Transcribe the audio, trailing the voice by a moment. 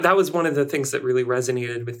That was one of the things that really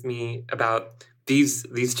resonated with me about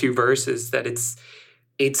these two verses, that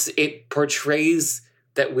it portrays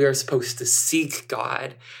that we are supposed to seek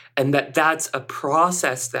God, and that's a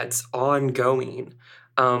process that's ongoing.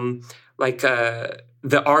 The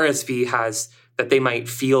RSV has that they might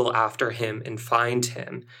feel after him and find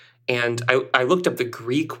him. And I looked up the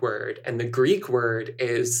Greek word, and the Greek word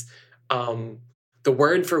is the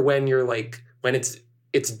word for when you're when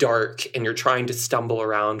it's dark and you're trying to stumble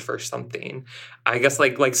around for something. I guess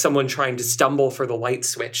like someone trying to stumble for the light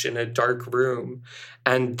switch in a dark room.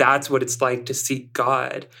 And that's what it's like to seek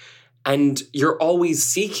God. And you're always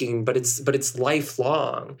seeking, but it's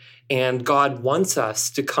lifelong. And God wants us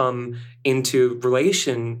to come into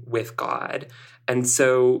relation with God. And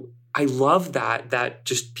so I love that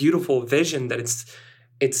just beautiful vision that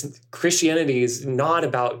it's Christianity is not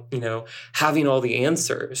about, having all the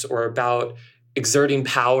answers or about exerting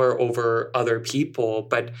power over other people,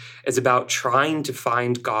 but it's about trying to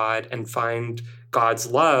find God and find God's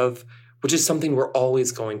love, which is something we're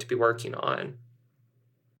always going to be working on.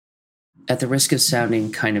 At the risk of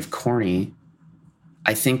sounding kind of corny,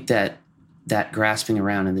 I think that grasping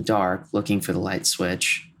around in the dark, looking for the light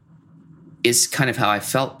switch, is kind of how I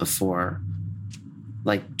felt before,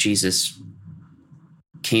 like, Jesus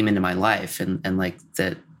came into my life, and like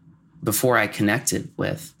that before I connected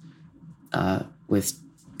with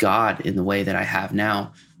God in the way that I have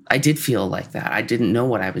now. I did feel like that. I didn't know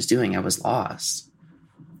what I was doing. I was lost,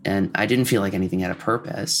 and I didn't feel like anything had a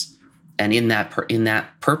purpose. And in that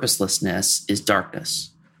purposelessness is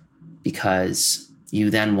darkness, because you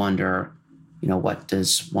then wonder, what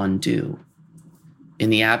does one do in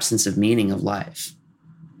the absence of meaning of life?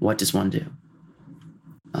 What does one do?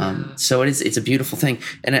 So it's a beautiful thing.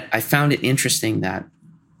 And I found it interesting that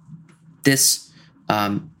this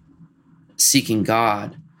seeking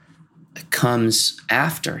God comes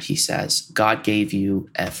after he says, God gave you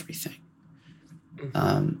everything.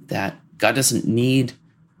 That God doesn't need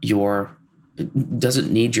your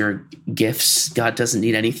gifts. God doesn't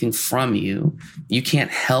need anything from you. You can't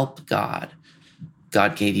help God.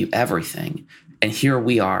 God gave you everything. And here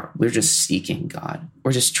we are. We're just seeking God.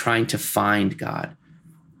 We're just trying to find God.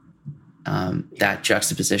 That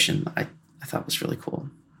juxtaposition I thought was really cool.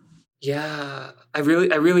 Yeah, I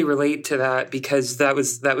really relate to that, because that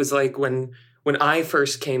was like when I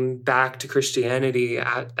first came back to Christianity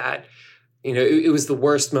at that. It was the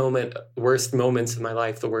worst moments of my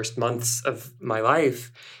life, the worst months of my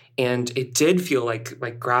life. And it did feel like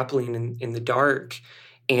grappling in the dark.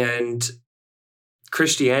 And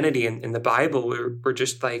Christianity and the Bible were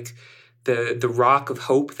just like the rock of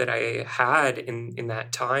hope that I had in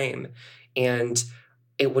that time. And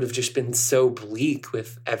it would have just been so bleak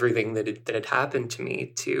with everything that had happened to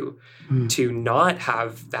me to not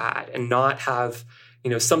have that, and not have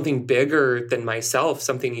something bigger than myself,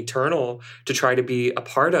 something eternal to try to be a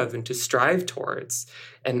part of and to strive towards.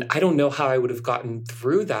 And I don't know how I would have gotten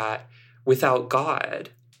through that without God.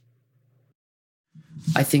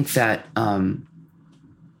 I think that a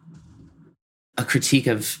critique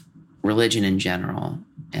of religion in general,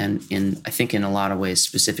 and I think in a lot of ways,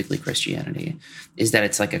 specifically Christianity, is that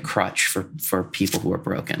it's like a crutch for people who are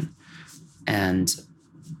broken. And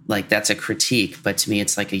like, that's a critique, but to me,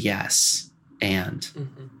 it's like a yes. And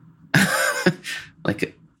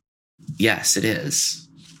like, yes, it is.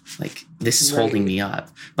 Like, this is holding me up.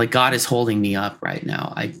 Like, God is holding me up right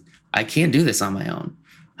now. I can't do this on my own.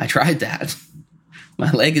 I tried that.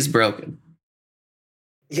 My leg is broken.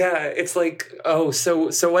 Yeah, it's like, oh,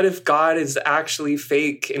 so what if God is actually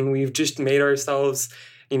fake and we've just made ourselves,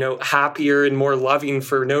 happier and more loving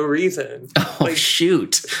for no reason? Oh,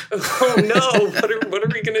 shoot. Oh, no. What are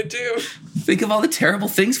we going to do? Think of all the terrible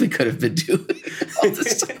things we could have been doing all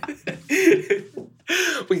this time.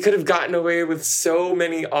 We could have gotten away with so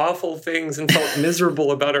many awful things and felt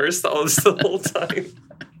miserable about ourselves the whole time.